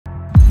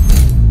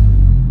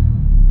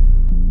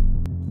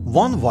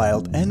one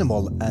wild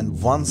animal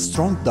and one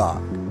strong dog.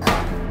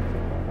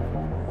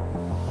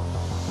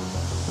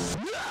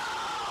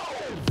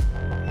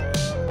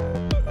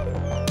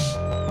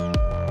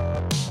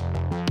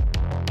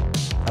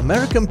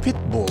 American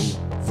Pitbull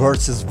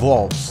vs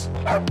Wolves,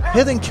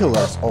 hidden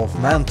killers of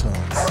mountains.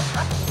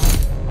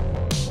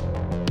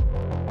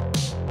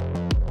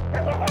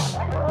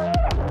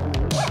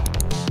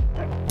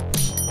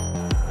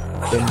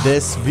 In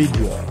this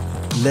video,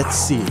 let's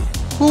see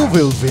who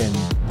will win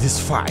this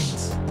fight.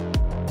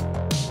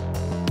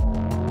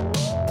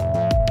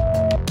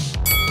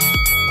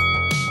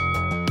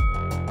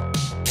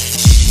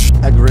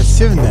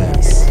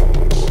 Aggressiveness.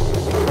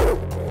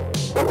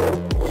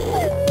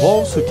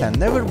 Wolves who can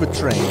never be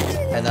trained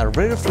and are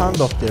very fond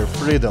of their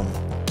freedom.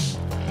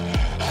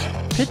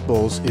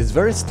 Pitbulls is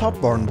very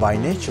stubborn by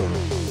nature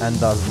and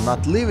does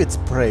not leave its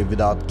prey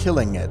without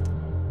killing it.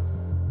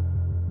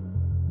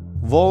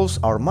 Wolves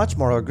are much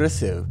more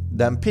aggressive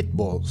than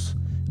pitbulls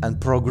and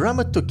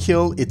programmed to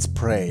kill its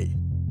prey.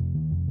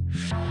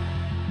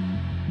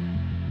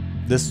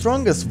 The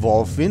strongest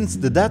wolf wins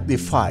the deadly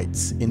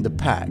fights in the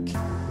pack.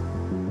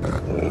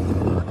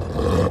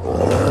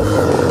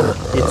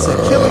 It's a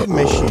killing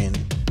machine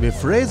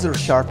with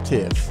razor-sharp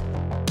teeth.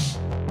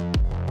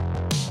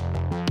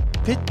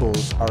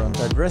 Pitbulls aren't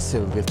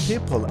aggressive with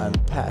people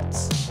and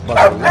pets, but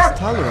are less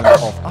tolerant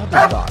of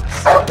other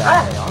dogs than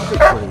many other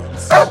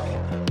breeds.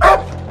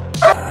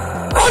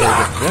 They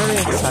get very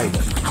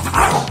excited.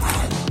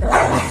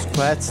 When it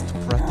squats to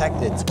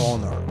protect its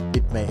owner,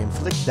 it may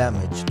inflict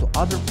damage to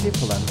other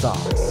people and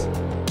dogs.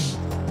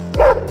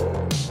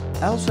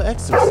 Also,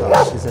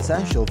 exercise is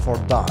essential for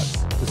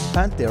dogs to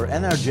spend their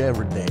energy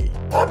every day.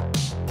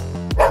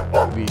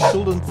 We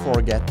shouldn't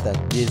forget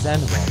that these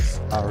animals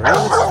are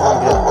really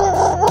strong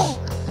animals.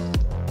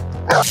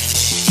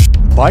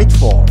 Bite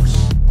force.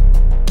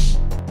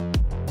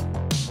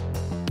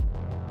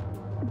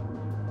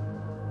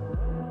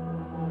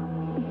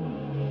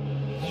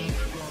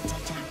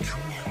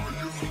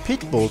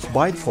 Pitbull's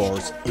bite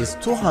force is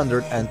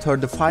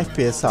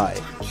 235 psi.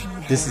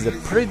 This is a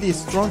pretty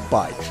strong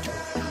bite.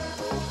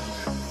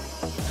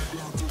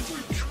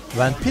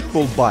 When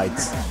Pitbull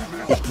bites,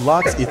 it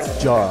locks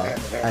its jaw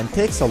and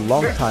takes a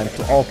long time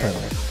to open.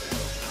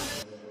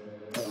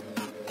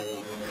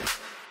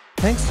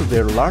 Thanks to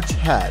their large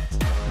head,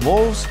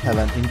 wolves have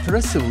an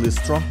impressively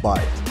strong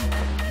bite.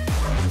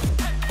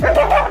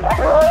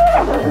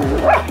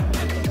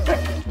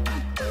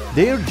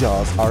 Their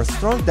jaws are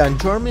stronger than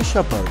German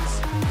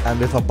Shepherds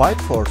and with a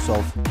bite force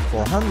of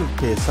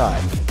 400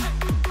 psi.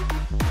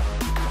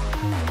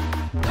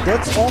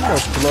 That's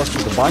almost close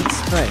to the bite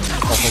strength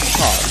of a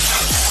shark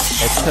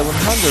at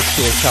 700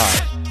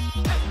 psi.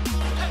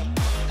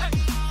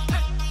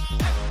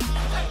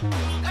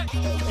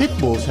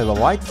 Pitbulls have a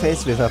white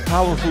face with a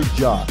powerful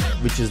jaw,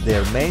 which is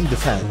their main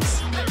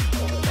defense.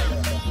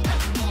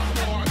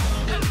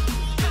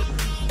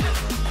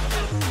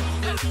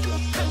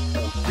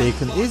 They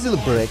can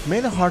easily break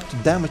many hard to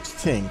damage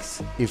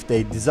things if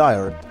they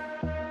desired.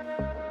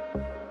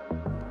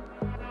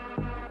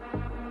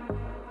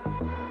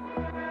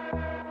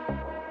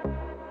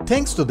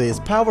 Thanks to these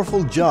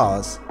powerful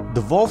jaws,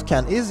 the wolf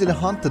can easily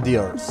hunt the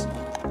deers.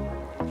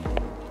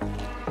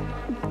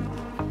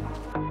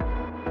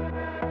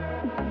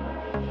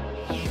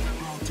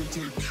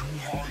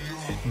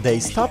 They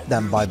stop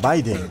them by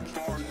biting.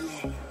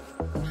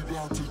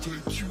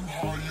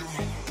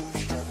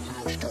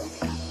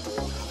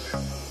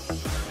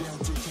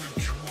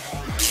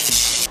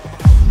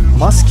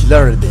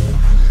 Muscularity.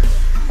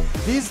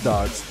 These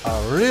dogs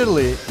are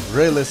really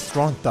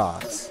strong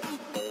dogs.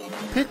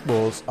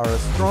 Pitbulls are a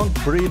strong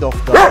breed of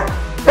dog.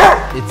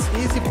 It's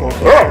easy for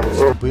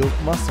pitbulls to build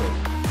muscle,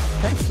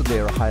 thanks to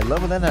their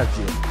high-level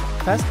energy,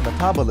 fast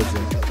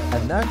metabolism,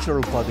 and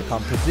natural body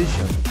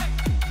composition.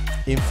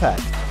 In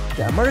fact,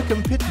 the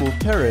American Pitbull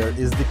Terrier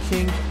is the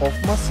king of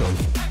muscle,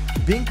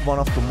 being one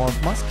of the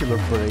most muscular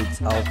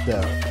breeds out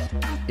there.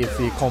 If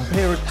we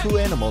compare two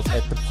animals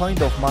at the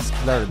point of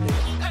muscularity,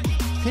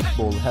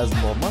 Pitbull has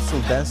more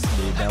muscle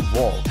density than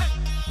Wolf.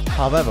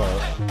 However,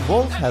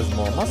 Wolf has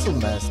more muscle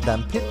mass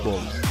than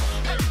Pitbull.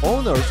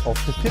 Owners of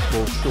the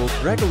Pitbull should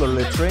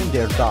regularly train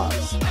their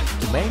dogs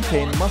to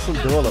maintain muscle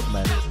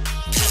development.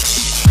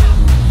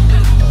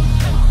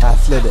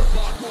 Athletic.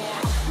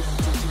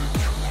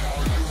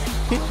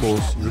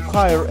 Pitbulls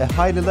require a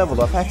high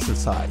level of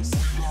exercise.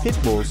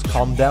 Pitbulls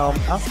calm down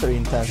after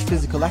intense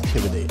physical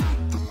activity.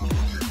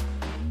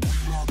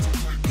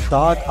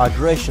 Dog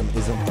aggression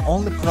isn't the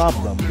only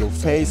problem you'll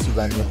face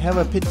when you have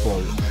a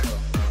pitbull.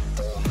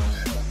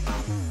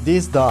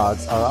 These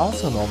dogs are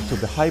also known to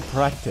be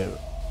hyperactive.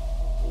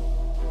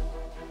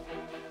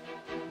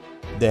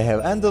 They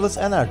have endless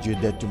energy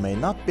that you may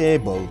not be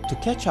able to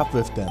catch up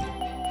with them.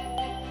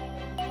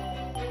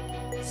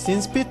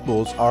 Since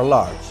pitbulls are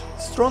large,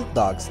 strong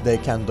dogs, they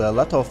can do a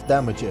lot of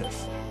damage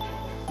if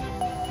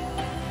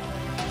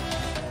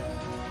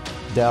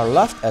they are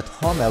left at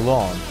home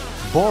alone,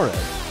 bored,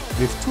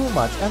 with too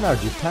much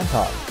energy pent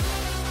up.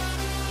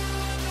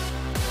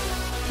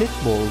 Pit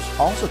bulls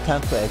also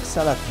tend to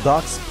excel at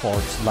dog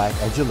sports like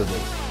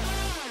agility.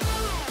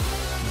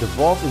 The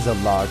wolf is a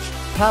large,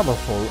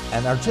 powerful,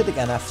 energetic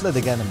and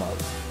athletic animal.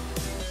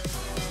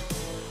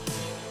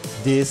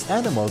 These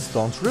animals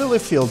don't really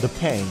feel the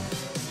pain.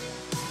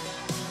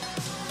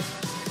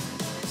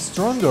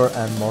 Stronger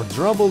and more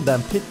durable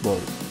than pit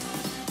bull.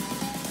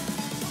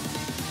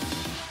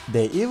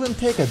 They even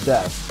take a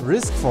death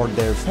risk for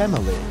their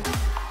family.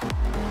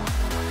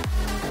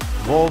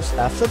 Wolves'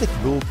 athletic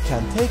build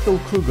can tackle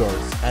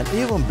cougars and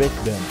even beat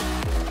them.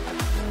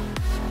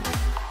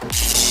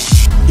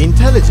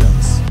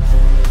 Intelligence.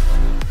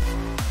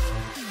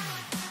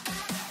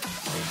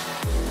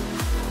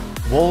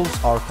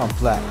 Wolves are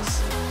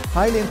complex,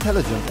 highly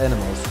intelligent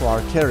animals who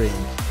are caring,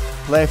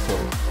 playful,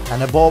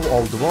 and above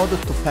all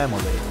devoted to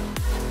family.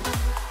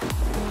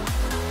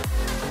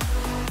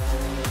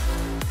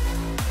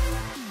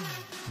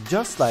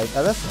 Just like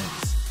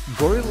elephants,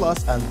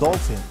 gorillas and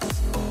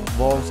dolphins,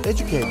 wolves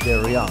educate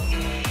their young,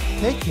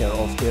 take care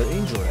of their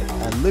injured,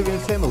 and live in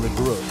family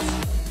groups.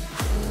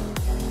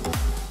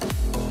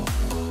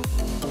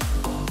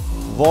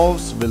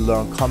 Wolves will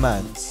learn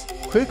commands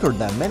quicker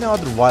than many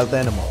other wild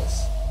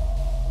animals.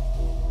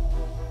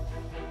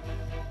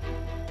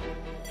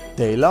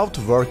 They love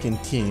to work in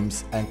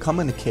teams and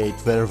communicate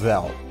very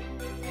well.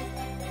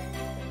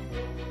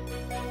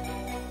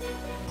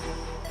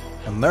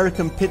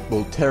 American Pit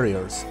Bull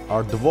Terriers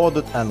are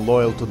devoted and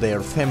loyal to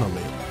their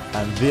family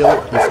and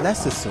will, if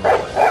necessary,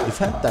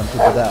 defend them to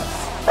the death.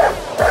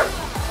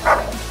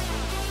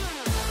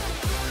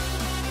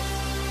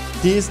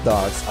 These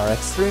dogs are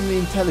extremely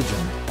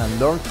intelligent and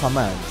learn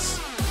commands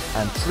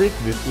and trick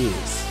with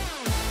ease.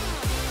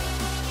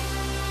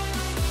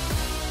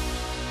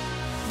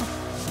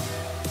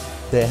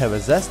 They have a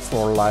zest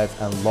for life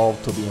and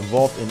love to be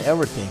involved in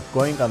everything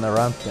going on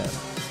around them.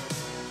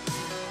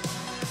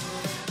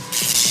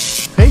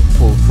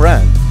 Faithful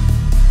friend.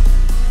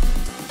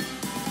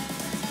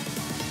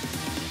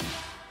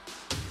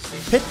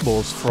 Pit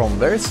bulls form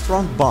very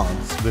strong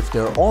bonds with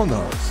their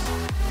owners.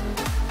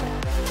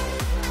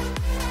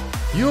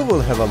 You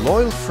will have a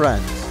loyal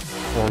friend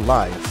for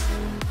life,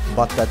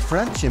 but that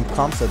friendship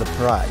comes at a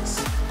price.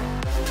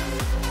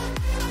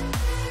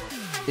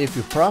 If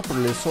you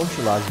properly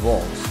socialize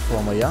wolves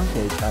from a young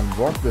age and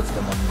work with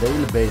them on a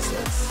daily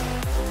basis,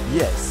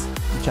 yes,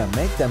 you can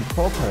make them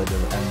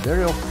cooperative and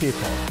wary of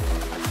people.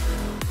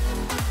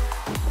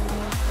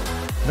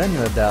 When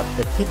you adopt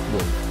a pit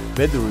bull,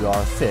 whether you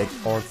are thick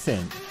or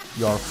thin,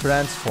 you are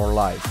friends for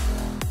life.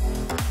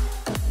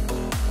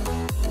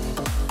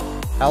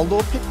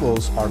 Although pit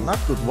bulls are not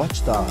good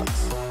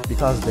watchdogs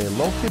because they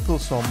love people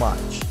so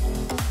much,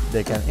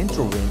 they can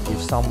intervene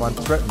if someone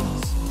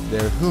threatens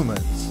their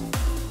humans.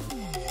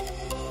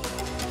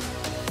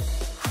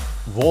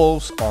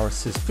 Wolves are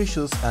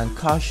suspicious and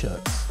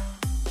cautious.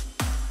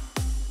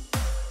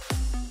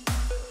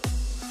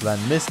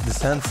 When mist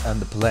descends on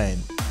the plain,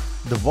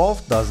 the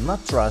wolf does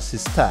not trust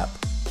his step,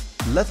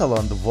 let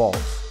alone the wolf.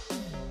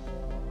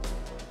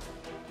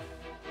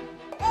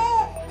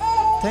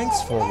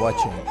 Thanks for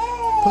watching.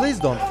 Please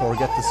don't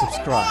forget to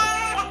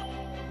subscribe.